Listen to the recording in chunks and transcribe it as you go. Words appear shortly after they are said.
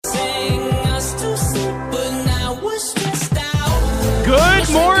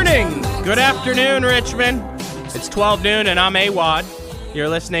Good afternoon, Richmond. It's 12 noon, and I'm AWadd. You're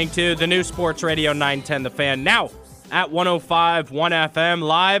listening to the new Sports Radio 910 The Fan, now at 105.1 FM,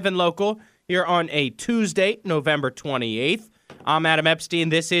 live and local, here on a Tuesday, November 28th. I'm Adam Epstein.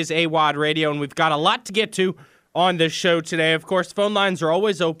 This is AWadd Radio, and we've got a lot to get to on this show today. Of course, phone lines are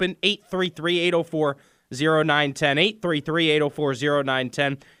always open, 833-804-0910,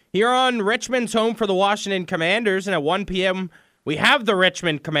 833-804-0910. Here on Richmond's home for the Washington Commanders, and at 1 p.m., we have the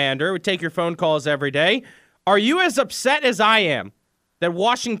Richmond Commander. We take your phone calls every day. Are you as upset as I am that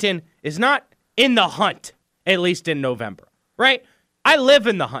Washington is not in the hunt, at least in November, right? I live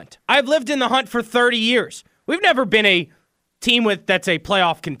in the hunt. I've lived in the hunt for 30 years. We've never been a team that's a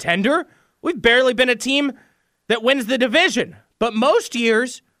playoff contender. We've barely been a team that wins the division. But most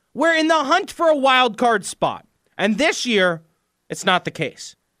years, we're in the hunt for a wild card spot. And this year, it's not the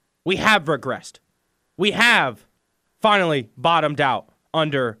case. We have regressed. We have finally bottomed out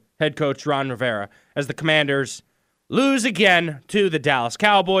under head coach Ron Rivera as the Commanders lose again to the Dallas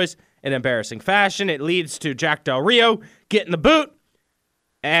Cowboys in embarrassing fashion. It leads to Jack Del Rio getting the boot,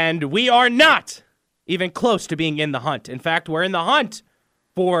 and we are not even close to being in the hunt. In fact, we're in the hunt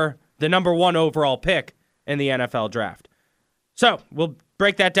for the number 1 overall pick in the NFL draft. So we'll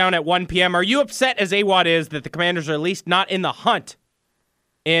break that down at 1 p.m. Are you upset, as AWadd is, that the Commanders are at least not in the hunt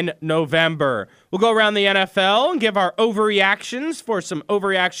in November? We'll go around the NFL and give our overreactions for some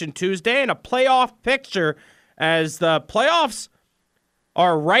Overreaction Tuesday and a playoff picture as the playoffs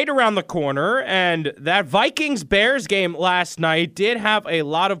are right around the corner, and that Vikings-Bears game last night did have a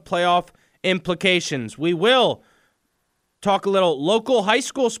lot of playoff implications. We will talk a little local high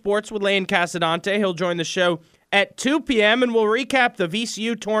school sports with Lane Casadante. He'll join the show at 2 p.m., and we'll recap the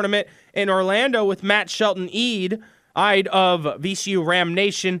VCU tournament in Orlando with Matt Shelton-Eid of VCU Ram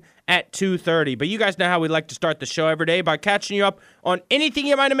Nation at 2:30. But you guys know how we like to start the show every day by catching you up on anything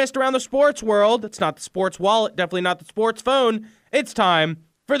you might have missed around the sports world. It's not the sports wallet, definitely not the sports phone. It's time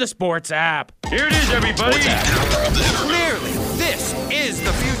for the Sports App. Here it is, everybody. Clearly, this is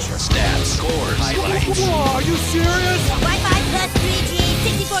the future. Stats, scores, highlights. Whoa, are you serious? Wi-Fi plus 3G,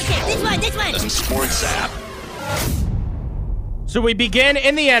 64K. This one. The Sports App. So we begin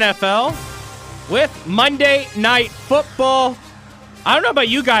in the NFL with Monday Night Football. I don't know about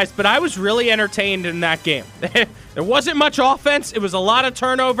you guys, but I was really entertained in that game. There wasn't much offense. It was a lot of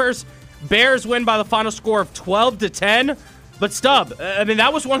turnovers. Bears win by the final score of 12-10. But Stub, I mean,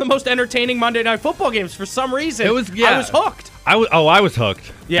 that was one of the most entertaining Monday Night Football games for some reason. It was, yeah. I was hooked. I was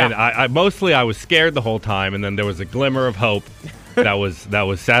hooked. Yeah. And I mostly I was scared the whole time, and then there was a glimmer of hope that was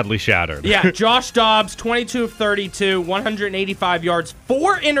sadly shattered. Yeah, Josh Dobbs, 22 of 32, 185 yards,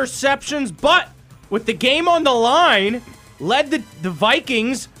 4 interceptions, but with the game on the line, led the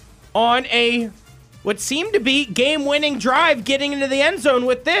Vikings on what seemed to be game-winning drive, getting into the end zone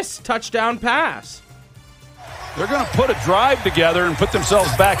with this touchdown pass. They're going to put a drive together and put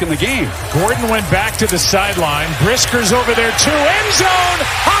themselves back in the game. Gordon went back to the sideline. Brisker's over there too. End zone.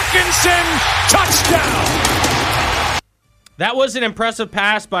 Hawkinson. Touchdown. That was an impressive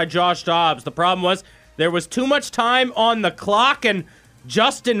pass by Josh Dobbs. The problem was there was too much time on the clock, and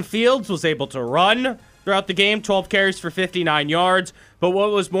Justin Fields was able to run throughout the game, 12 carries for 59 yards. But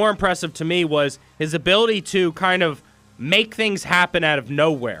what was more impressive to me was his ability to kind of make things happen out of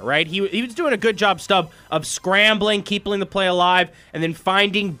nowhere, right? He was doing a good job, Stub, of scrambling, keeping the play alive, and then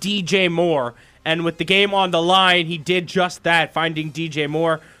finding DJ Moore. And with the game on the line, he did just that, finding DJ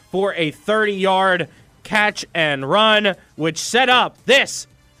Moore for a 30-yard catch and run, which set up this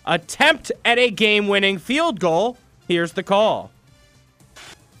attempt at a game-winning field goal. Here's the call.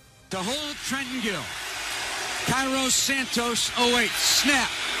 To hold Trenton Gill. Kairos Santos 08. Snap.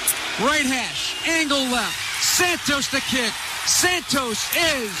 Right hash. Angle left. Santos the kick. Santos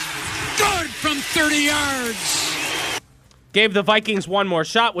is good from 30 yards. Gave the Vikings one more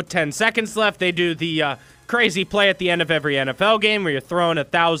shot with 10 seconds left. They do the crazy play at the end of every NFL game where you're throwing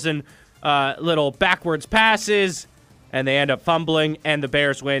 1,000 little backwards passes, and they end up fumbling, and the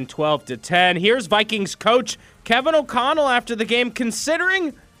Bears win 12-10. Here's Vikings coach Kevin O'Connell after the game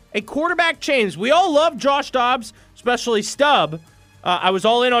considering a quarterback change. We all love Josh Dobbs, especially Stub. I was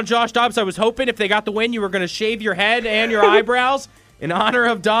all in on Josh Dobbs. I was hoping if they got the win, you were going to shave your head and your eyebrows in honor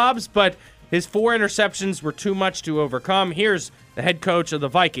of Dobbs, but his 4 interceptions were too much to overcome. Here's the head coach of the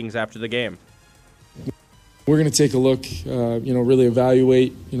Vikings after the game. We're going to take a look, really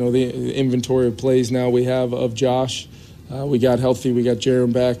evaluate, the inventory of plays now we have of Josh. We got healthy. We got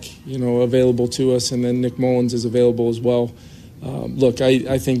Jaron back, available to us, and then Nick Mullins is available as well. Look,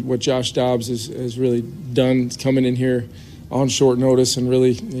 I think what Josh Dobbs has really done coming in here on short notice and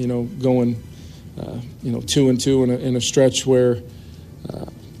really, going, 2-2 in a stretch where,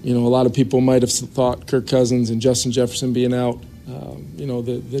 A lot of people might have thought Kirk Cousins and Justin Jefferson being out,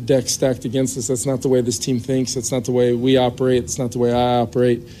 the deck stacked against us. That's not the way this team thinks. That's not the way we operate. It's not the way I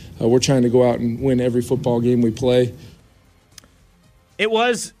operate. We're trying to go out and win every football game we play. It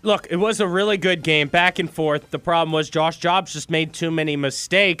was a really good game, back and forth. The problem was Josh Jacobs just made too many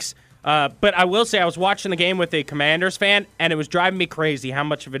mistakes. But I will say I was watching the game with a Commanders fan, and it was driving me crazy how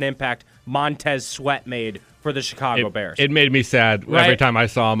much of an impact Montez Sweat made for the Chicago Bears. It made me sad. Right? Every time I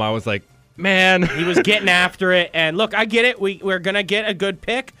saw him, I was like, man. He was getting after it. And look, I get it. We're going to get a good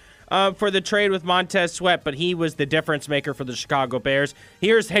pick for the trade with Montez Sweat, but he was the difference maker for the Chicago Bears.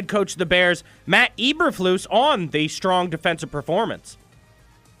 Here's head coach of the Bears, Matt Eberflus, on the strong defensive performance.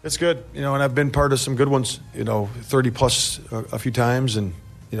 It's good, and I've been part of some good ones, 30-plus a few times, and,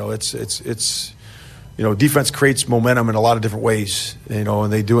 it's defense creates momentum in a lot of different ways,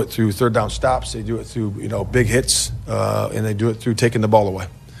 and they do it through third down stops, they do it through, big hits, and they do it through taking the ball away.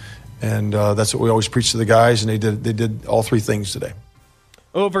 And that's what we always preach to the guys, and they did all three things today.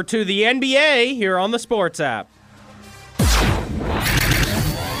 Over to the NBA here on the Sports app.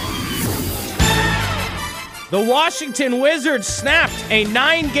 The Washington Wizards snapped a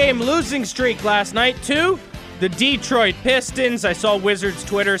 9-game losing streak last night to the Detroit Pistons. I saw Wizards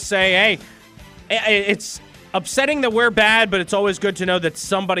Twitter say, hey, it's upsetting that we're bad, but it's always good to know that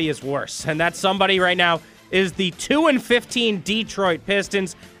somebody is worse. And that somebody right now is the 2-15 Detroit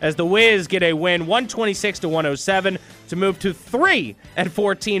Pistons as the Wiz get a win 126-107 to move to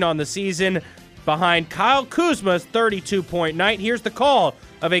 3-14 on the season behind Kyle Kuzma's 32-point night. Here's the call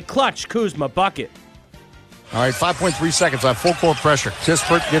of a clutch Kuzma bucket. All right, 5.3 seconds on full court pressure.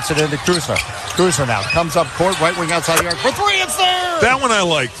 Kispert gets it into Kuzma. Kuzma now comes up court, right wing outside the arc for three. It's there! That one I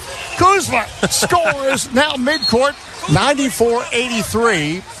like. Kuzma scores now midcourt,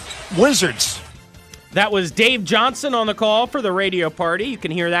 94-83, Wizards. That was Dave Johnson on the call for the radio party. You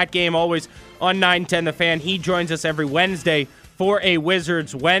can hear that game always on 910 The Fan. He joins us every Wednesday for a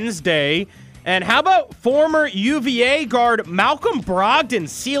Wizards Wednesday. And how about former UVA guard Malcolm Brogdon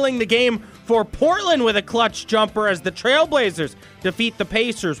sealing the game for Portland with a clutch jumper as the Trailblazers defeat the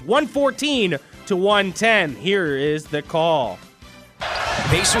Pacers 114-110. Here is the call.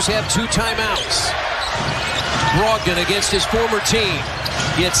 Pacers have 2 timeouts. Brogdon against his former team.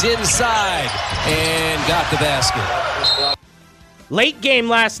 Gets inside and got the basket. Late game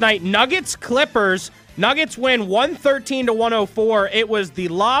last night, Nuggets-Clippers. Nuggets win 113-104. It was the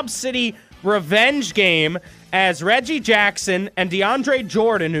Lob City revenge game as Reggie Jackson and DeAndre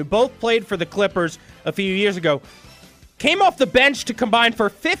Jordan, who both played for the Clippers a few years ago, came off the bench to combine for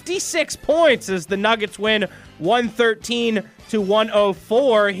 56 points as the Nuggets win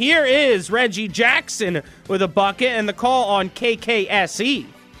 113-104. Here is Reggie Jackson with a bucket and the call on KKSE.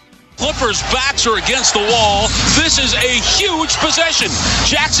 Clippers' backs are against the wall. This is a huge possession.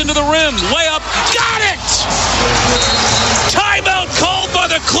 Jackson to the rim. Layup. Got it! Timeout called by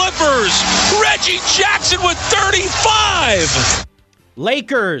the Clippers. Reggie Jackson with 35.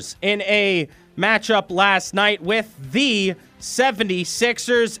 Lakers in a matchup last night with the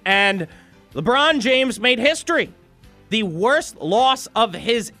 76ers, and LeBron James made history. The worst loss of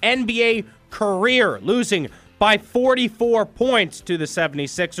his NBA career, losing by 44 points to the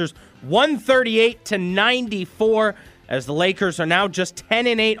 76ers, 138-94, as the Lakers are now just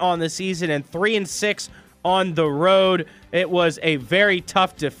 10-8 on the season and 3-6 on the road. It was a very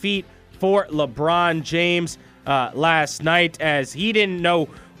tough defeat for LeBron James last night, as he didn't know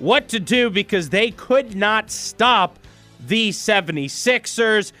what to do because they could not stop the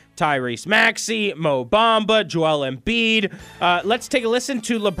 76ers. Tyrese Maxey, Mo Bamba, Joel Embiid. Let's take a listen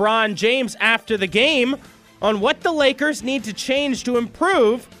to LeBron James after the game on what the Lakers need to change to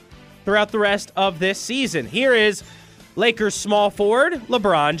improve throughout the rest of this season. Here is Lakers small forward,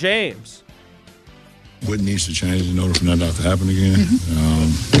 LeBron James. What needs to change in order for that not to happen again?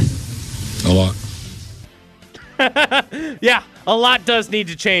 A lot. Yeah, a lot does need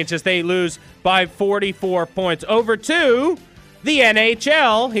to change as they lose by 44 points. Over to the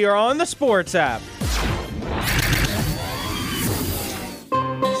NHL here on the Sports app.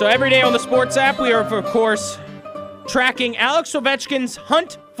 So every day on the Sports app, we are, of course, tracking Alex Ovechkin's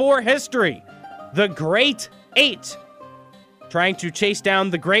hunt for history. The Great Eight. Trying to chase down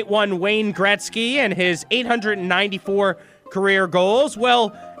the Great One, Wayne Gretzky, and his 894 career goals.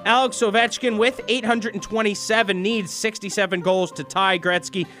 Well, Alex Ovechkin with 827 needs 67 goals to tie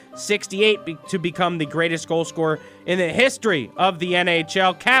Gretzky, 68 to become the greatest goal scorer in the history of the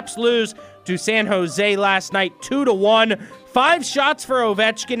NHL. Caps lose to San Jose last night 2-1. 5 shots for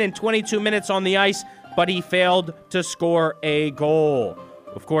Ovechkin in 22 minutes on the ice, but he failed to score a goal.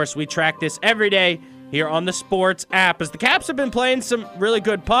 Of course, we track this every day here on the Sports app. As the Caps have been playing some really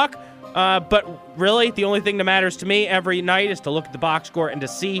good puck, but really the only thing that matters to me every night is to look at the box score and to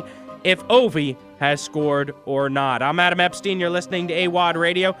see if Ovi has scored or not. I'm Adam Epstein. You're listening to AWadd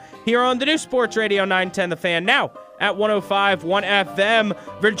Radio here on the new Sports Radio 910 The Fan, now at 105.1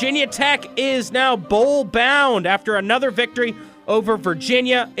 FM. Virginia Tech is now bowl-bound after another victory over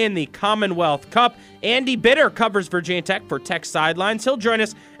Virginia in the Commonwealth Cup. Andy Bitter covers Virginia Tech for Tech Sidelines. He'll join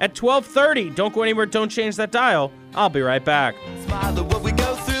us at 12:30. Don't go anywhere. Don't change that dial. I'll be right back.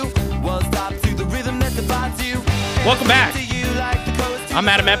 Welcome back. I'm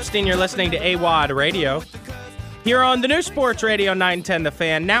Adam Epstein. You're listening to AWadd Radio here on the new Sports Radio 910 The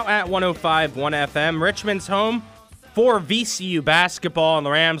Fan, now at 105.1 FM. Richmond's home for VCU basketball, and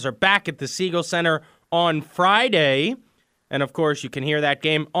the Rams are back at the Siegel Center on Friday. And, of course, you can hear that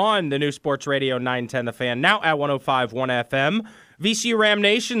game on the new Sports Radio 910 The Fan, now at 105.1 FM. VCU Ram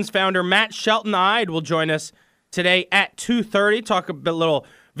Nation's founder Matt Shelton-Ide will join us today at 2:30, talk a bit little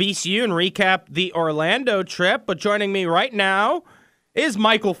VCU and recap the Orlando trip. But joining me right now is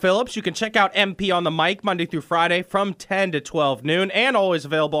Michael Phillips. You can check out MP on the mic Monday through Friday from 10 to 12 noon, and always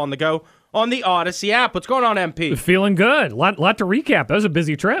available on the go on the Odyssey app. What's going on, MP? Feeling good. Lot to recap. That was a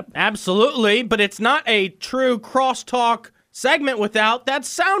busy trip. Absolutely, but it's not a true crosstalk segment without that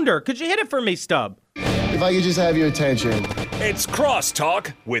sounder. Could you hit it for me, Stub? If I could just have your attention. It's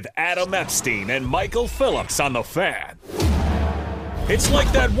Crosstalk with Adam Epstein and Michael Phillips on The Fan. It's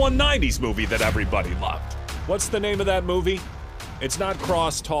like that 190s movie that everybody loved. What's the name of that movie? It's not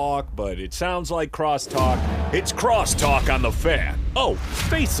Crosstalk, but it sounds like Crosstalk. It's Crosstalk on The Fan. Oh,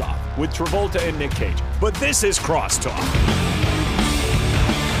 Face Off with Travolta and Nick Cage. But this is Crosstalk.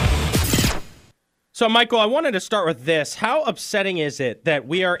 So, Michael, I wanted to start with this. How upsetting is it that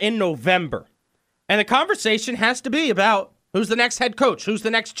we are in November and the conversation has to be about who's the next head coach, who's the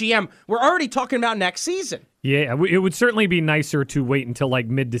next GM? We're already talking about next season. Yeah, it would certainly be nicer to wait until like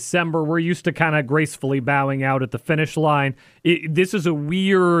mid-December. We're used to kind of gracefully bowing out at the finish line. This is a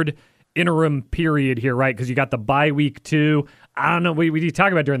weird interim period here, right? Because you got the bye week too. I don't know. What do you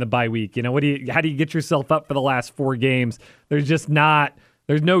talk about during the bye week? You know, how do you get yourself up for the last 4 games? There's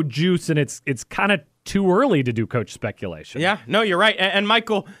no juice, and it's kind of too early to do coach speculation. Yeah, no, you're right. And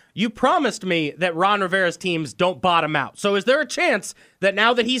Michael, you promised me that Ron Rivera's teams don't bottom out. So is there a chance that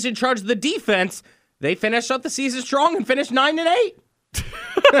now that he's in charge of the defense, they finish up the season strong and finish 9-8?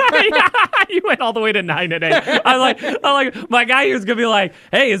 You went all the way to 9-8. I'm like, my guy here's gonna be like,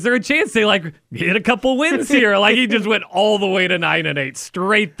 hey, is there a chance they like hit a couple wins here? Like he just went all the way to 9-8,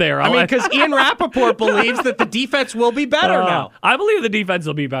 straight there. Because Ian Rappaport believes that the defense will be better now. I believe the defense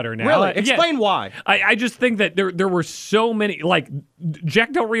will be better now. Really? Explain why. I just think that there were so many, like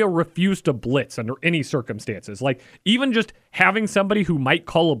Jack Del Rio refused to blitz under any circumstances. Like even just having somebody who might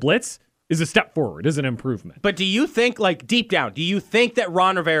call a blitz is a step forward, is an improvement. But do you think, like deep down, do you think that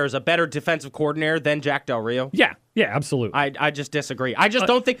Ron Rivera is a better defensive coordinator than Jack Del Rio? Yeah, absolutely. I just disagree. I just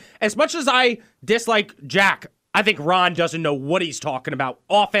don't think, as much as I dislike Jack, I think Ron doesn't know what he's talking about.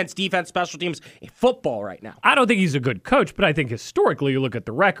 Offense, defense, special teams, football right now. I don't think he's a good coach, but I think historically, you look at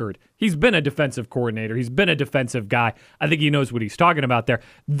the record, he's been a defensive coordinator. He's been a defensive guy. I think he knows what he's talking about there.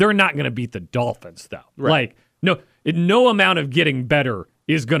 They're not going to beat the Dolphins, though. Right. Like, no amount of getting better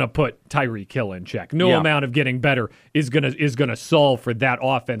is going to put Tyreek Hill in check. No amount of getting better is going to solve for that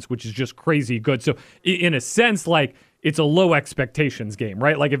offense, which is just crazy good. So in a sense, like it's a low expectations game,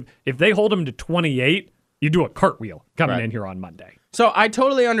 right? Like if they hold him to 28, you do a cartwheel coming in here on Monday. So I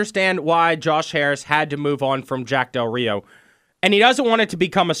totally understand why Josh Harris had to move on from Jack Del Rio, and he doesn't want it to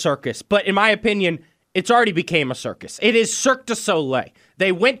become a circus. But in my opinion, it's already became a circus. It is Cirque du Soleil.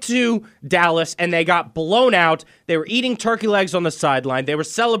 They went to Dallas and they got blown out. They were eating turkey legs on the sideline. They were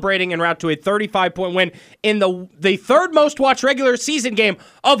celebrating en route to a 35-point win in the third most watched regular season game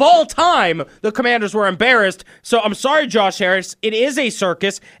of all time. The Commanders were embarrassed. So I'm sorry, Josh Harris. It is a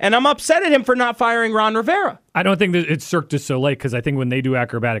circus, and I'm upset at him for not firing Ron Rivera. I don't think that it's Cirque du Soleil because I think when they do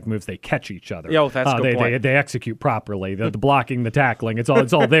acrobatic moves, they catch each other. Yo, that's a good point. They execute properly. The blocking, the tackling, it's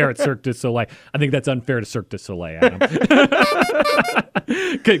all there at Cirque du Soleil. I think that's unfair to Cirque du Soleil, Adam.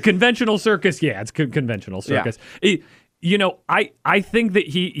 Conventional circus, yeah, it's conventional circus. Yeah. I think that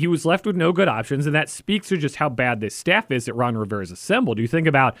he was left with no good options, and that speaks to just how bad this staff is that Ron Rivera's assembled. You think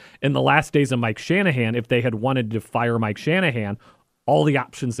about in the last days of Mike Shanahan, if they had wanted to fire Mike Shanahan, all the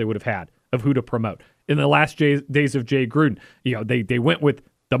options they would have had of who to promote. In the last days of Jay Gruden, they went with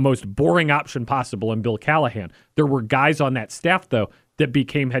the most boring option possible in Bill Callahan. There were guys on that staff, though, that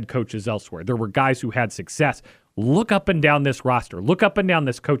became head coaches elsewhere. There were guys who had success. Look up and down this roster. Look up and down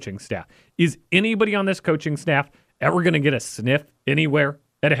this coaching staff. Is anybody on this coaching staff ever going to get a sniff anywhere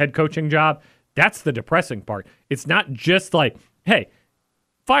at a head coaching job? That's the depressing part. It's not just like, hey,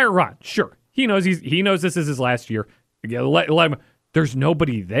 fire Ron. Sure, he knows this is his last year. Let him. There's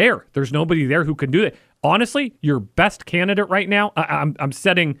nobody there. There's nobody there who can do it. Honestly, your best candidate right now. I'm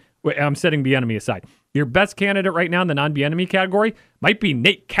setting Bieniemy aside. Your best candidate right now in the non-Bieniemy category might be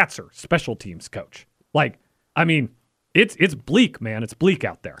Nate Katzer, special teams coach. Like, I mean, it's bleak, man. It's bleak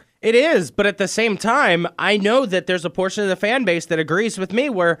out there. It is, but at the same time, I know that there's a portion of the fan base that agrees with me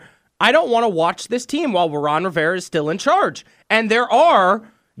where I don't want to watch this team while Ron Rivera is still in charge. And there are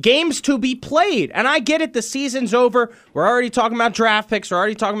games to be played. And I get it, the season's over. We're already talking about draft picks. We're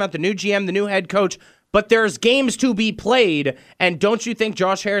already talking about the new GM, the new head coach. But there's games to be played. And don't you think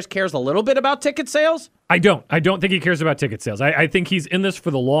Josh Harris cares a little bit about ticket sales? I don't think he cares about ticket sales. I think he's in this for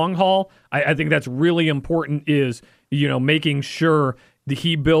the long haul. I think that's really important is, making sure that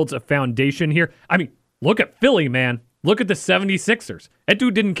he builds a foundation here. I mean, look at Philly, man. Look at the 76ers. That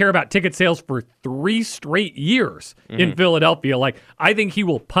dude didn't care about ticket sales for 3 straight years in Philadelphia. Like, I think he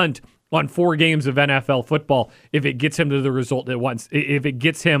will punt on 4 games of NFL football if it gets him to the result it wants, if it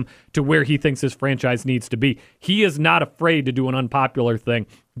gets him to where he thinks his franchise needs to be. He is not afraid to do an unpopular thing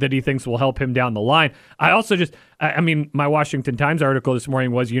that he thinks will help him down the line. I also my Washington Times article this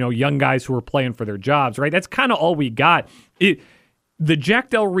morning was, young guys who are playing for their jobs, right? That's kind of all we got. The Jack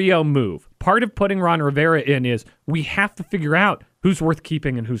Del Rio move, part of putting Ron Rivera in is we have to figure out who's worth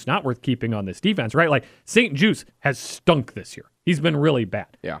keeping and who's not worth keeping on this defense, right? Like, St. Juice has stunk this year. He's been really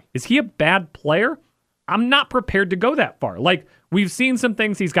bad. Yeah. Is he a bad player? I'm not prepared to go that far. Like, we've seen some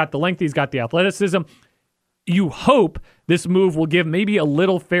things. He's got the length. He's got the athleticism. You hope this move will give maybe a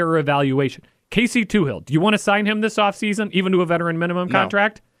little fairer evaluation. Casey Tuhill, do you want to sign him this offseason, even to a veteran minimum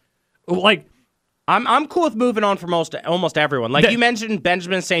contract? Like, I'm cool with moving on from almost everyone. Like you mentioned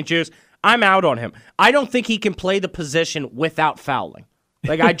Benjamin St. Juice, I'm out on him. I don't think he can play the position without fouling.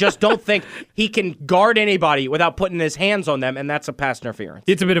 Like, I just don't think he can guard anybody without putting his hands on them, and that's a pass interference.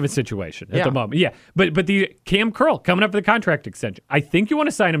 It's a bit of a situation at the moment. Yeah, but the Cam Curl coming up for the contract extension. I think you want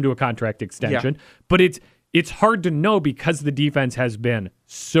to sign him to a contract extension, but it's hard to know because the defense has been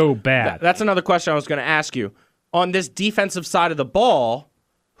so bad. That's another question I was going to ask you. On this defensive side of the ball,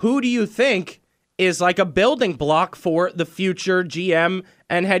 who do you think is like a building block for the future GM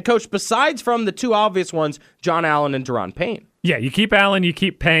and head coach, besides from the 2 obvious ones, John Allen and Deron Payne? Yeah, you keep Allen, you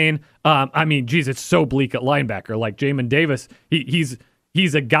keep Payne. It's so bleak at linebacker. Like Jamin Davis,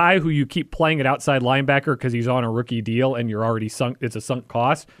 he's a guy who you keep playing at outside linebacker because he's on a rookie deal and you're already sunk. It's a sunk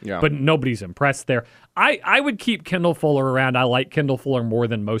cost, but nobody's impressed there. I would keep Kendall Fuller around. I like Kendall Fuller more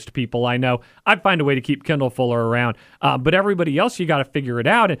than most people I know. I'd find a way to keep Kendall Fuller around. But everybody else, you got to figure it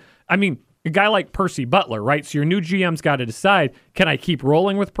out. And a guy like Percy Butler, right? So your new GM's got to decide, can I keep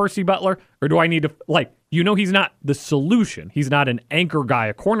rolling with Percy Butler or do I need to, he's not the solution. He's not an anchor guy,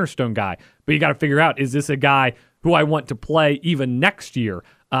 a cornerstone guy. But you got to figure out, is this a guy who I want to play even next year?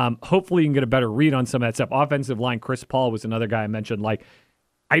 Hopefully you can get a better read on some of that stuff. Offensive line, Chris Paul was another guy I mentioned.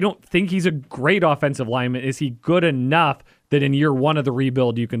 I don't think he's a great offensive lineman. Is he good enough that in year 1 of the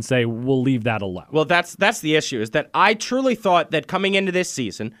rebuild you can say, we'll leave that alone? Well, that's the issue, is that I truly thought that coming into this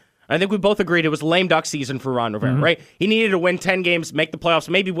season, I think we both agreed it was a lame duck season for Ron Rivera, right? He needed to win 10 games, make the playoffs,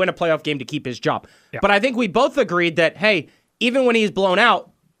 maybe win a playoff game to keep his job. Yeah. But I think we both agreed that, hey, even when he's blown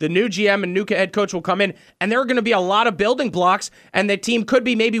out, the new GM and new head coach will come in, and there are going to be a lot of building blocks, and the team could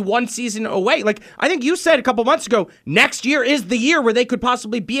be maybe 1 season away. Like, I think you said a couple months ago, next year is the year where they could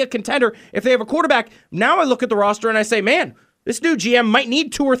possibly be a contender if they have a quarterback. Now I look at the roster and I say, man, this new GM might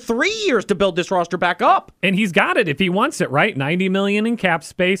need 2 or 3 years to build this roster back up. And he's got it if he wants it, right? $90 million in cap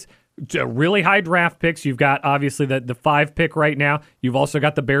space. Really high draft picks. You've got obviously the 5 pick right now. You've also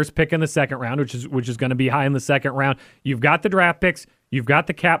got the Bears pick in the second round, which is going to be high in the second round. You've got the draft picks. You've got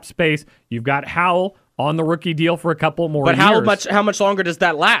the cap space. You've got Howell on the rookie deal for a couple more years. But how much longer does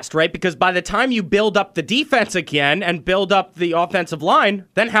that last, right? Because by the time you build up the defense again and build up the offensive line,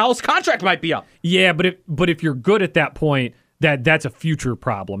 then Howell's contract might be up. Yeah, but if you're good at that point, that's a future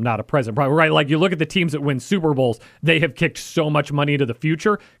problem, not a present problem, right? Like, you look at the teams that win Super Bowls, they have kicked so much money to the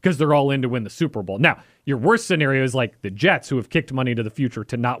future because they're all in to win the Super Bowl. Now, your worst scenario is like the Jets, who have kicked money to the future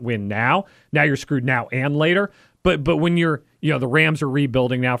to not win now. Now you're screwed now and later. But when you're, the Rams are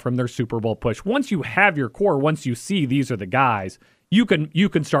rebuilding now from their Super Bowl push. Once you have your core, once you see these are the guys, you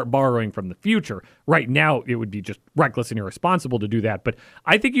can start borrowing from the future. Right now, it would be just reckless and irresponsible to do that. But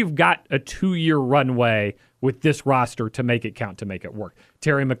I think you've got a 2-year runway with this roster to make it count, to make it work.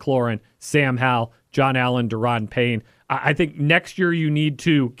 Terry McLaurin, Sam Howell, John Allen, Deron Payne. I think next year you need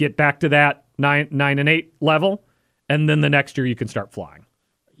to get back to that 9-8 level, and then the next year you can start flying.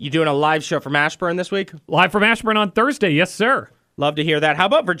 You doing a live show from Ashburn this week? Live from Ashburn on Thursday, yes, sir. Love to hear that. How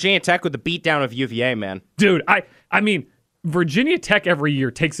about Virginia Tech with the beatdown of UVA, man? Dude, I mean, Virginia Tech every year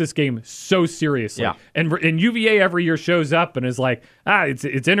takes this game so seriously. Yeah. And UVA every year shows up and is like,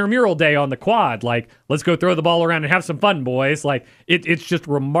 it's intramural day on the quad. Like, let's go throw the ball around and have some fun, boys. Like, it's just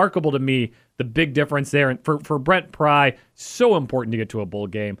remarkable to me, the big difference there. And for Brent Pry, so important to get to a bowl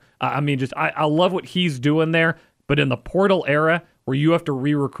game. I love what he's doing there. But in the portal era where you have to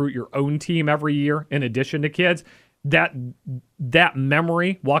re-recruit your own team every year in addition to kids, that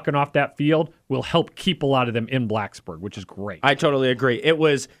memory walking off that field will help keep a lot of them in Blacksburg, which is great. I totally agree. It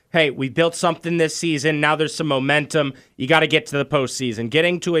was, hey, we built something this season. Now there's some momentum. You got to get to the postseason.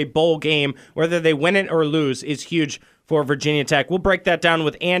 Getting to a bowl game, whether they win it or lose, is huge for Virginia Tech. We'll break that down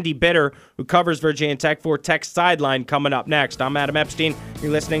with Andy Bitter, who covers Virginia Tech for Tech Sideline, coming up next. I'm Adam Epstein.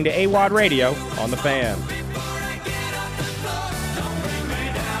 You're listening to AWadd Radio on The Fan.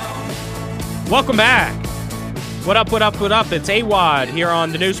 Welcome back. What up, what up, what up? It's AWadd here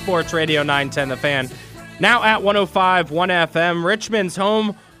on the new Sports Radio 910 The Fan. Now at 105.1 FM, Richmond's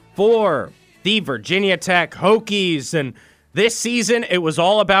home for the Virginia Tech Hokies. And this season, it was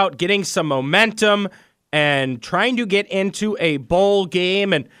all about getting some momentum and trying to get into a bowl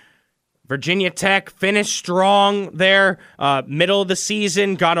game. And Virginia Tech finished strong there, middle of the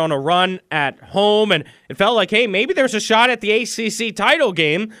season, got on a run at home, and it felt like, hey, maybe there's a shot at the ACC title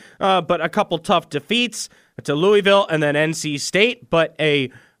game, but a couple tough defeats to Louisville and then NC State, but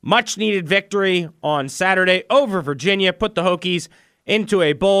a much-needed victory on Saturday over Virginia put the Hokies into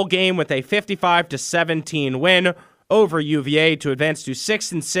a bowl game with a 55-17 win over UVA to advance to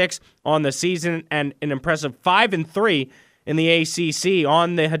 6-6 on the season and an impressive 5-3 in the ACC.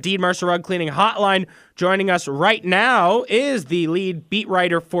 On the Hadid Mercer Rug Cleaning Hotline, joining us right now is the lead beat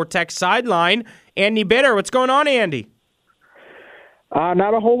writer for Tech Sideline, Andy Bitter. What's going on, Andy?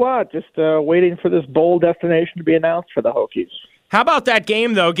 Not a whole lot. Just waiting for this bowl destination to be announced for the Hokies. How about that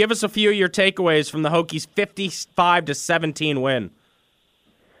game, though? Give us a few of your takeaways from the Hokies' 55-17 win.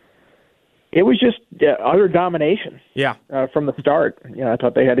 It was just utter domination. Yeah. From the start. I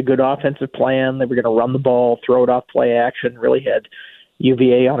thought they had a good offensive plan. They were going to run the ball, throw it off play action. Really had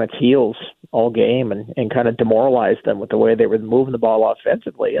UVA on its heels all game and kind of demoralized them with the way they were moving the ball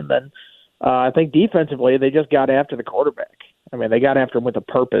offensively. And then I think defensively, they just got after the quarterback. I mean, they got after him with a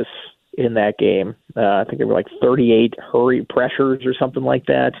purpose in that game. I think there were like 38 hurry pressures or something like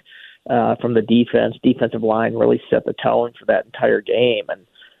that from the defense. Defensive line really set the tone for that entire game. And,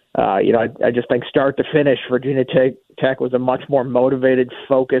 I just think start to finish, Virginia Tech was a much more motivated,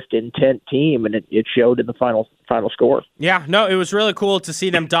 focused, intent team, and it showed in the final score. Yeah, no, it was really cool to see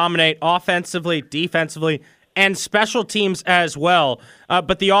them dominate offensively, defensively, and special teams as well.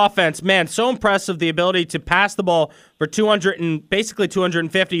 But the offense, man, so impressive, the ability to pass the ball for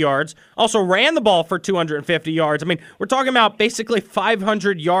 250 yards. Also ran the ball for 250 yards. I mean, we're talking about basically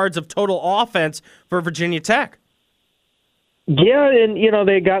 500 yards of total offense for Virginia Tech. Yeah, and,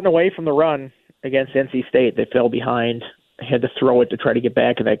 they had gotten away from the run against NC State. They fell behind, had to throw it to try to get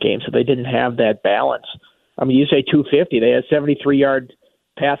back in that game, so they didn't have that balance. I mean, you say 250. They had a 73-yard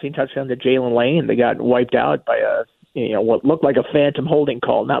passing touchdown to Jalen Lane. They got wiped out by what looked like a phantom holding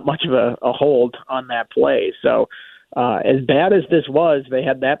call, not much of a hold on that play. So as bad as this was, they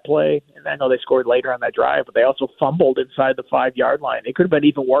had that play, and I know they scored later on that drive, but they also fumbled inside the 5-yard line. It could have been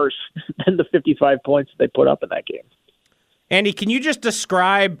even worse than the 55 points they put up in that game. Andy, can you just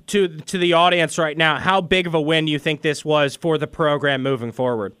describe to the audience right now how big of a win you think this was for the program moving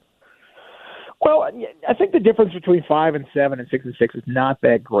forward? Well, I think the difference between 5-7 and 6-6 is not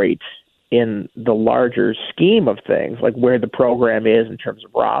that great in the larger scheme of things, like where the program is in terms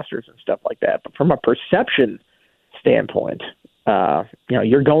of rosters and stuff like that. But from a perception standpoint,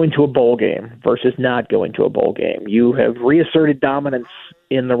 you're going to a bowl game versus not going to a bowl game. You have reasserted dominance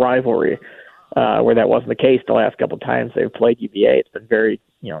in the rivalry. Where that wasn't the case the last couple of times they've played UVA. It's been very,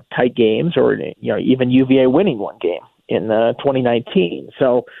 tight games, or even UVA winning one game in 2019.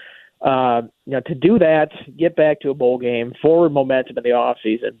 So, to do that, get back to a bowl game, forward momentum in the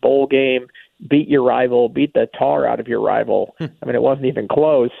offseason, bowl game, beat your rival, beat the tar out of your rival. I mean, it wasn't even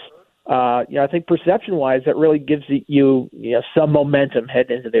close. I think perception-wise, that really gives you some momentum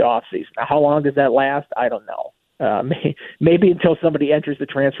heading into the offseason. Now, how long does that last? I don't know. Maybe until somebody enters the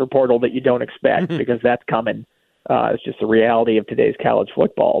transfer portal that you don't expect, because that's coming. It's just the reality of today's college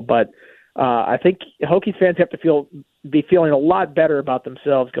football. But I think Hokies fans have to be feeling a lot better about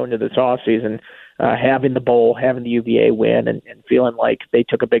themselves going into this offseason, having the bowl, having the UVA win, and feeling like they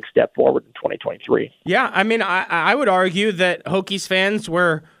took a big step forward in 2023. Yeah, I mean, I would argue that Hokies fans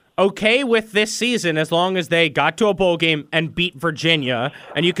were okay with this season as long as they got to a bowl game and beat Virginia,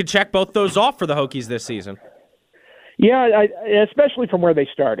 and you could check both those off for the Hokies this season. Yeah, especially from where they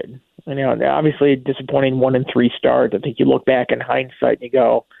started. You know, obviously a disappointing 1-3 start. I think you look back in hindsight and you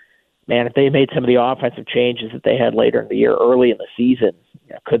go, man, if they made some of the offensive changes that they had later in the year, early in the season,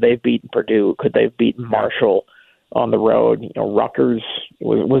 you know, could they have beaten Purdue? Could they have beaten Marshall on the road? You know, Rutgers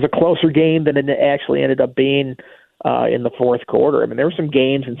was a closer game than it actually ended up being in the fourth quarter. I mean, there were some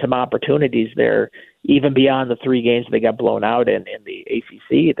games and some opportunities there, even beyond the 3 games they got blown out in the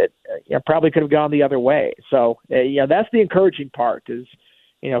ACC, that you know, probably could have gone the other way. So, that's the encouraging part is,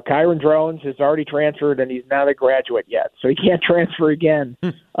 you know, Kyron Drones has already transferred, and he's not a graduate yet, so he can't transfer again.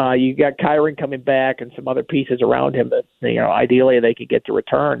 You got Kyron coming back and some other pieces around him that, you know, ideally they could get to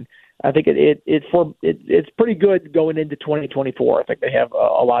return. I think it's pretty good going into 2024. I think they have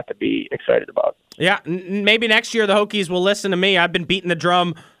a lot to be excited about. Yeah, maybe next year the Hokies will listen to me. I've been beating the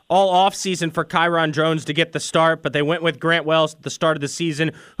drum all offseason for Kyron Drones to get the start, but they went with Grant Wells at the start of the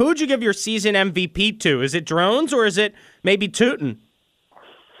season. Who would you give your season MVP to? Is it Drones or is it maybe Tootin?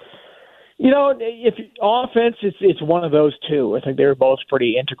 You know, if offense, it's one of those two. I think they were both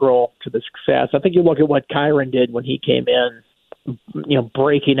pretty integral to the success. I think you look at what Kyron did when he came in, you know,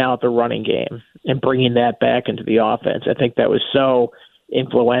 breaking out the running game and bringing that back into the offense. I think that was so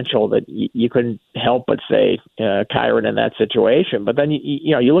influential that you couldn't help but say Kyron in that situation. But then,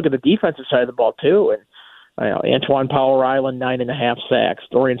 you look at the defensive side of the ball, too, and Antoine Powell-Ryland, 9.5 sacks.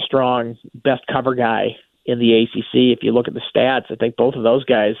 Dorian Strong, best cover guy in the ACC. If you look at the stats, I think both of those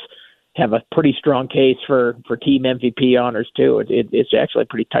guys have a pretty strong case for team MVP honors, too. It's actually a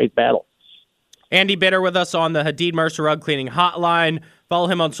pretty tight battle. Andy Bitter with us on the Hadid Mercer Rug Cleaning Hotline. Follow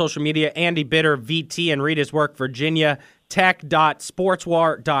him on social media, Andy Bitter VT, and read his work,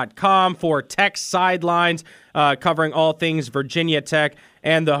 virginiatech.sportswar.com for Tech Sidelines, covering all things Virginia Tech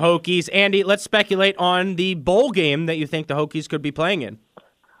and the Hokies. Andy, let's speculate on the bowl game that you think the Hokies could be playing in.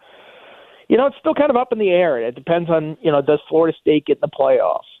 You know, it's still kind of up in the air. It depends on, does Florida State get in the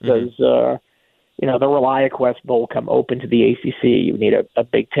playoffs? Does, the ReliaQuest Bowl come open to the ACC? You need a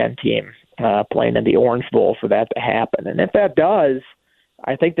Big Ten team playing in the Orange Bowl for that to happen. And if that does,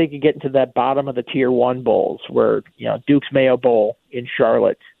 I think they could get into that bottom of the Tier 1 bowls where, Duke's Mayo Bowl in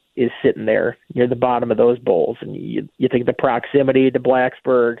Charlotte is sitting there near the bottom of those bowls. And you think the proximity to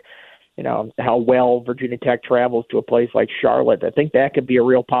Blacksburg, how well Virginia Tech travels to a place like Charlotte, I think that could be a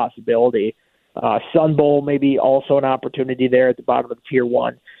real possibility. Sun Bowl maybe also an opportunity there at the bottom of the Tier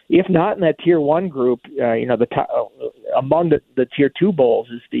 1. If not in that Tier 1 group, among the Tier 2 bowls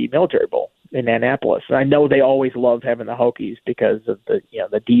is the Military Bowl in Annapolis. And I know they always love having the Hokies because of the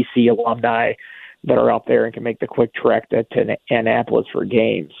DC alumni that are out there and can make the quick trek to Annapolis for a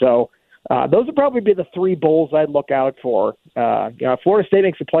game. So those would probably be the 3 bowls I'd look out for. If Florida State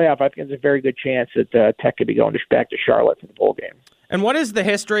makes the playoff, I think there's a very good chance that Tech could be going back to Charlotte for the bowl game. And what is the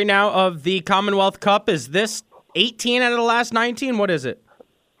history now of the Commonwealth Cup? Is this 18 out of the last 19? What is it?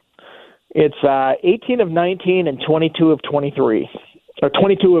 It's 18 of 19 and 22 of 23. Or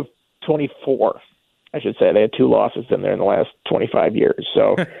 22 of 24, I should say. They had 2 losses in there in the last 25 years.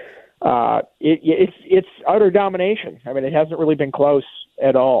 So it's utter domination. I mean, it hasn't really been close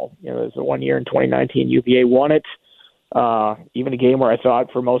at all. There's the one year in 2019 UVA won it. Even a game where I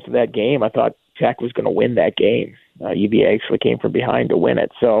thought for most of that game, I thought Tech was going to win that game. UVA actually came from behind to win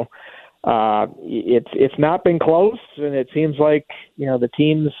it. So it's not been close, and it seems like the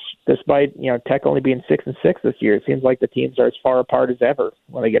teams, despite Tech only being 6-6 this year, it seems like the teams are as far apart as ever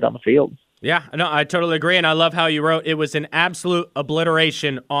when they get on the field. Yeah, no, I totally agree, and I love how you wrote it was an absolute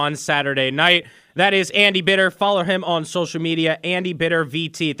obliteration on Saturday night. That is Andy Bitter. Follow him on social media, Andy Bitter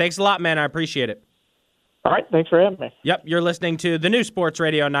VT. Thanks a lot, man. I appreciate it. All right, thanks for having me. Yep, you're listening to the new Sports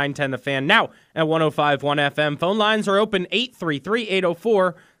Radio 910 The Fan, now at 105.1 FM. Phone lines are open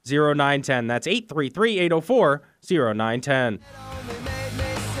 833-804-0910. That's 833-804-0910.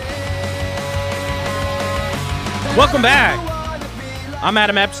 Welcome back. I'm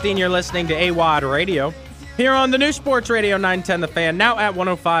Adam Epstein. You're listening to AWadd Radio here on the new Sports Radio 910 The Fan, now at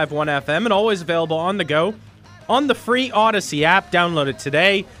 105.1 FM, and always available on the go on the free Odyssey app. Download it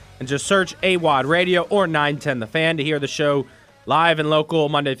today. And just search AWadd Radio or 910 The Fan to hear the show live and local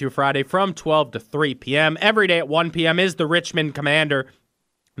Monday through Friday from 12 to 3 p.m. Every day at 1 p.m. is the Richmond Commander.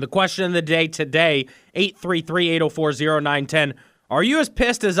 The question of the day today, 833-804-0910. Are you as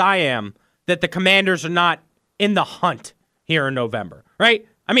pissed as I am that the Commanders are not in the hunt here in November? Right?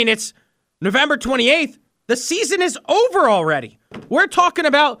 I mean, it's November 28th. The season is over already. We're talking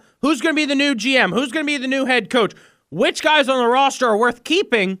about who's going to be the new GM, who's going to be the new head coach, which guys on the roster are worth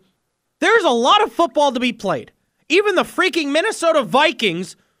keeping. There's a lot of football to be played. Even the freaking Minnesota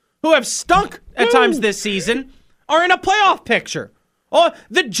Vikings, who have stunk at times this season, are in a playoff picture. Oh,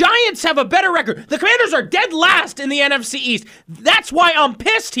 the Giants have a better record. The Commanders are dead last in the NFC East. That's why I'm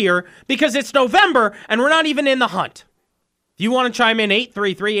pissed here, because it's November and we're not even in the hunt. If you want to chime in,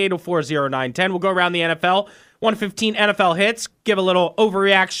 833-804-0910. We'll go around the NFL. 115 NFL hits. Give a little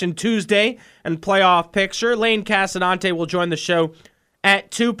overreaction Tuesday and playoff picture. Lane Casadante will join the show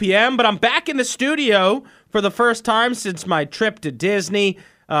at 2 p.m. But I'm back in the studio for the first time since my trip to Disney.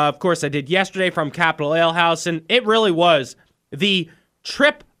 Of course, I did yesterday from Capitol Ale House, and it really was the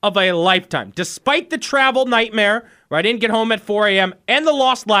trip of a lifetime. Despite the travel nightmare, where I didn't get home at 4 a.m., and the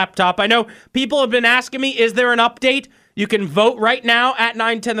lost laptop. I know people have been asking me, is there an update? You can vote right now at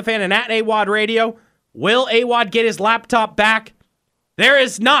 910 The Fan and at AWadd Radio. Will AWadd get his laptop back? There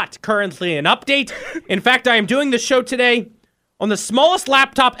is not currently an update. In fact, I am doing the show today on the smallest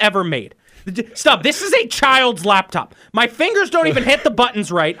laptop ever made. Stub, this is a child's laptop. My fingers don't even hit the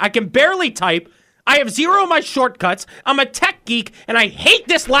buttons right. I can barely type. I have zero of my shortcuts. I'm a tech geek, and I hate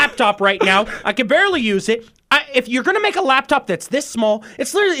this laptop right now. I can barely use it. If you're going to make a laptop that's this small,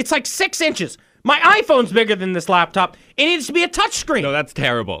 it's like 6 inches. My iPhone's bigger than this laptop. It needs to be a touchscreen. No, that's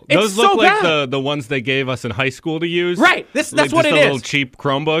terrible. It's Those look so like bad. the ones they gave us in high school to use. Right. That's like what it is. Just a little cheap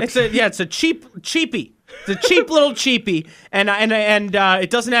Chromebook. It's a cheapie. It's a cheap little cheapie, and it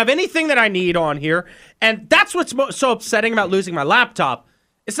doesn't have anything that I need on here. And that's what's so upsetting about losing my laptop.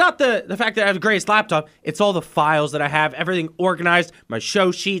 It's not the fact that I have the greatest laptop. It's all the files that I have, everything organized, my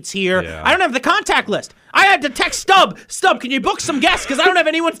show sheets here. Yeah. I don't have the contact list. I had to text Stub. Stub, can you book some guests? Because I don't have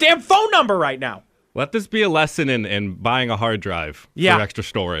anyone's damn phone number right now. Let this be a lesson in buying a hard drive for extra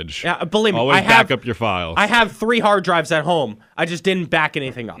storage. Yeah, believe me, Always back up your files. I have 3 hard drives at home. I just didn't back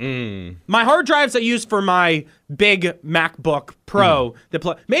anything up. My hard drives I use for my big MacBook Pro.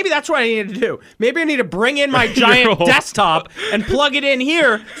 Maybe that's what I need to do. Maybe I need to bring in my giant desktop and plug it in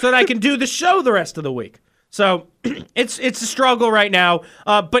here so that I can do the show the rest of the week. So it's a struggle right now.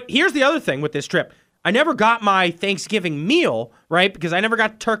 But here's the other thing with this trip. I never got my Thanksgiving meal, right? Because I never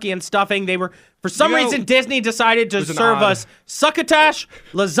got turkey and stuffing. They were, for some reason, Disney decided to serve us succotash,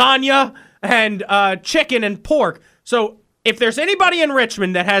 lasagna, and chicken and pork. So if there's anybody in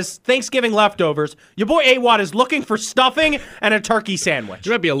Richmond that has Thanksgiving leftovers, your boy AWadd is looking for stuffing and a turkey sandwich.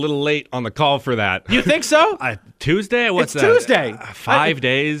 You might be a little late on the call for that. You think so? Tuesday? What's it's that? Tuesday. 5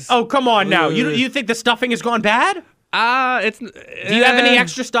 days. Oh, come on now. You think the stuffing has gone bad? Do you have any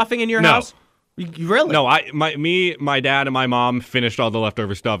extra stuffing in your house? You really? No, my dad, and my mom finished all the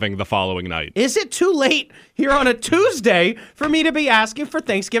leftover stuffing the following night. Is it too late here on a Tuesday for me to be asking for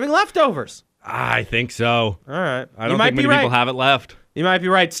Thanksgiving leftovers? I think so. All right. I don't think many people have it left. You might be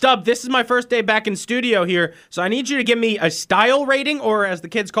right. Stub, this is my first day back in studio here, so I need you to give me a style rating, or as the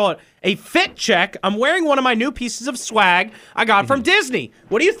kids call it, a fit check. I'm wearing one of my new pieces of swag I got from Disney.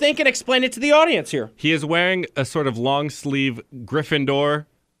 What do you think, and explain it to the audience here? He is wearing a sort of long-sleeve Gryffindor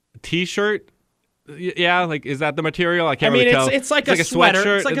t-shirt. Yeah, like, is that the material? I can't really tell. It's like a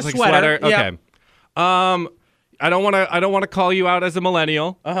sweater. It's like a sweater. Okay. I don't want to call you out as a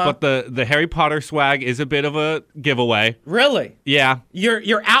millennial, but the Harry Potter swag is a bit of a giveaway. Really? Yeah.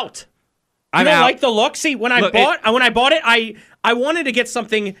 You're out. I'm don't out. like the look? See, when I bought it, I wanted to get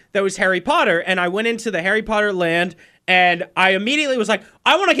something that was Harry Potter, and I went into the Harry Potter land, and I immediately was like,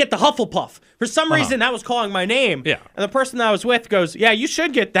 I want to get the Hufflepuff. For some reason, that was calling my name. Yeah. And the person that I was with goes, yeah, you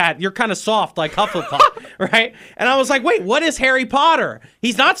should get that. You're kind of soft like Hufflepuff, right? And I was like, wait, what is Harry Potter?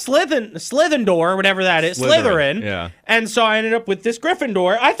 He's not Slytherin or whatever that is. Slytherin. Yeah. And so I ended up with this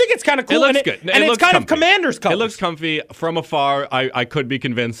Gryffindor. I think it's kind of cool. It looks good. And it's kind of Commander's colors. It looks comfy. From afar, I could be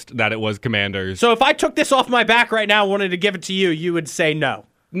convinced that it was Commander's. So if I took this off my back right now and wanted to give it to you, you would say no.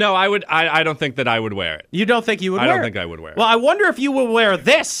 No, I would. I don't think that I would wear it. You don't think you would wear it? I don't think I would wear it. Well, I wonder if you will wear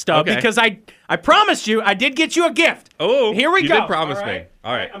this stuff, because I promised you I did get you a gift. Oh, here we go. You did promise me.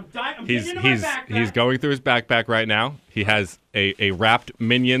 All right. I'm he's going through his backpack right now. He has a wrapped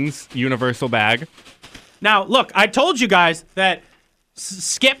Minions universal bag. Now, look, I told you guys that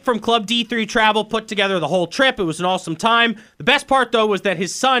Skip from Club D3 Travel put together the whole trip. It was an awesome time. The best part, though, was that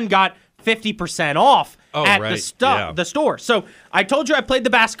his son got 50% off at the store. So I told you I played the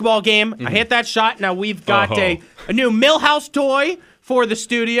basketball game. I hit that shot. Now we've got a new Millhouse toy for the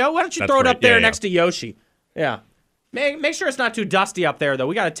studio. Why don't you throw it up there next to Yoshi? Yeah. Make sure it's not too dusty up there, though.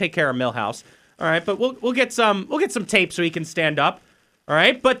 We got to take care of Millhouse. All right, but we'll get some tape so he can stand up. All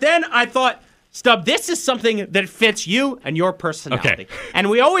right, but then I thought, Stub, this is something that fits you and your personality. Okay. And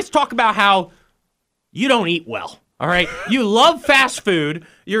we always talk about how you don't eat well. All right, you love fast food.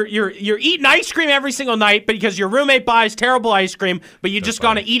 You're eating ice cream every single night, but because your roommate buys terrible ice cream, but you just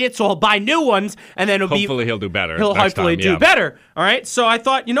gonna eat it, so he'll buy new ones, and then hopefully he'll do better. He'll hopefully do better. All right, so I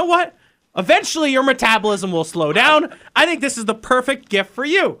thought, you know what? Eventually, your metabolism will slow down. I think this is the perfect gift for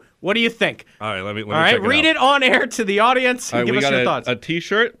you. What do you think? All right, let me All right, check read it on air to the audience and give us your thoughts. A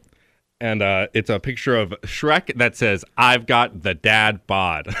T-shirt, and it's a picture of Shrek that says, "I've got the dad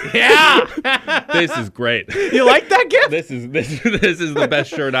bod." Yeah, this is great. You like that gift? This is the best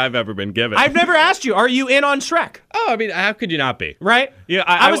shirt I've ever been given. I've never asked you. Are you in on Shrek? Oh, I mean, how could you not be? Right? Yeah,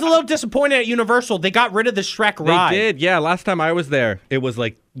 I was a little disappointed at Universal. They got rid of the Shrek ride. They did. Yeah, last time I was there, it was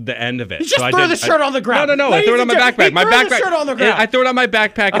like the end of it. You just threw the shirt on the ground. No. I threw it on my backpack. My backpack. The shirt on the ground. I threw it on my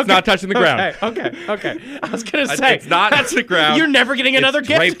backpack. It's not touching the ground. Okay. I was gonna say it's not touching the ground. You're never getting another it's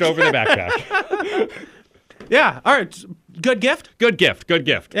gift. Draped over the backpack. Yeah. All right. Good gift. Good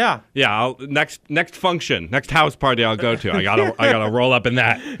gift. Yeah. Yeah. Next function, next house party I'll go to. I gotta roll up in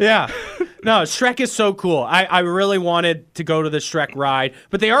that. Yeah. No, Shrek is so cool. I really wanted to go to the Shrek ride,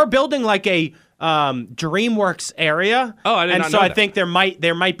 but they are building like a DreamWorks area. Oh, I didn't know. And so I think there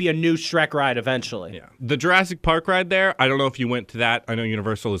might be a new Shrek ride eventually. Yeah. The Jurassic Park ride there, I don't know if you went to that. I know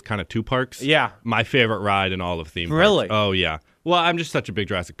Universal is kind of 2 parks. Yeah. My favorite ride in all of theme parks. Really? Oh, yeah. Well, I'm just such a big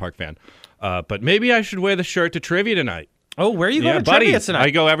Jurassic Park fan. But maybe I should wear the shirt to trivia tonight. Oh, where are you going to Buddies. trivia tonight? I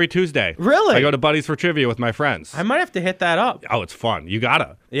go every Tuesday. Really? I go to Buddies for trivia with my friends. I might have to hit that up. Oh, it's fun. You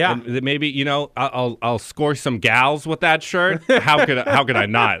gotta. Yeah. And maybe I'll score some gals with that shirt. How could I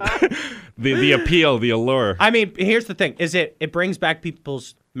not? the appeal, the allure. I mean, here's the thing: is it brings back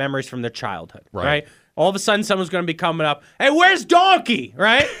people's memories from their childhood, right? All of a sudden, someone's going to be coming up. Hey, where's Donkey?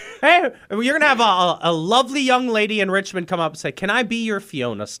 Right? Hey, you're going to have a lovely young lady in Richmond come up and say, "Can I be your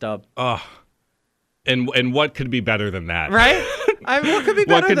Fiona, Stub?" Oh. And what could be better than that? Right? What could be better than that?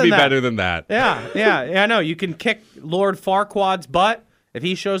 What could be better than that? Yeah, I know. You can kick Lord Farquaad's butt if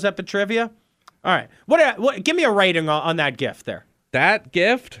he shows up at trivia. All right. What? Give me a rating on that gift there. That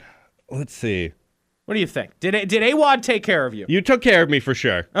gift? Let's see. What do you think? Did AWadd take care of you? You took care of me for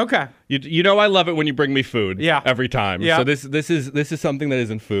sure. Okay. You know I love it when you bring me food. Yeah. Every time. Yeah. So this is something that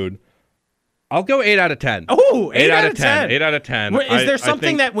isn't food. I'll go 8 out of 10. Oh, 8 out of 10. 8 out of 10. Is there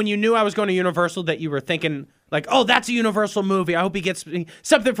something that when you knew I was going to Universal that you were thinking, like, oh, that's a Universal movie. I hope he gets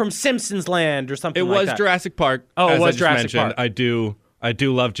something from Simpsons Land or something like that? It was Jurassic Park. Oh, as it was I just Jurassic mentioned. Park. I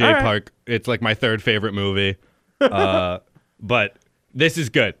do love Jay Park. It's like my 3rd favorite movie. But this is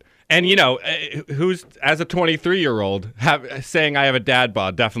good. And, who's, as a 23-year-old, saying I have a dad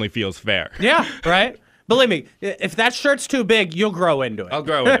bod definitely feels fair. Yeah, right? Believe me, if that shirt's too big, you'll grow into it. I'll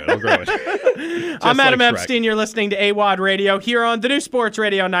grow into it. I'm Adam like Epstein. You're listening to AWadd Radio here on the new Sports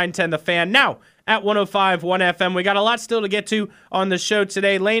Radio 910 The Fan. Now at 105.1 FM. We got a lot still to get to on the show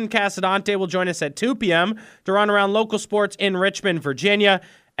today. Lane Casadante will join us at 2 p.m. to run around local sports in Richmond, Virginia,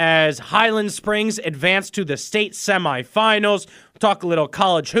 as Highland Springs advance to the state semifinals. We'll talk a little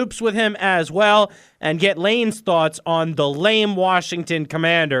college hoops with him as well and get Lane's thoughts on the lame Washington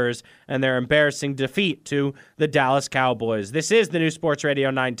Commanders and their embarrassing defeat to the Dallas Cowboys. This is the new Sports Radio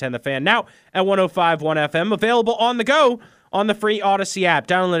 910 The Fan, now at 105.1 FM, available on the go on the free Odyssey app.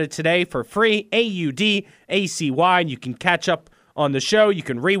 Download it today for free, AUDACY, and you can catch up on the show. You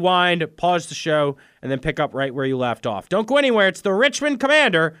can rewind, pause the show, and then pick up right where you left off. Don't go anywhere. It's the Richmond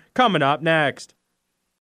Commander coming up next.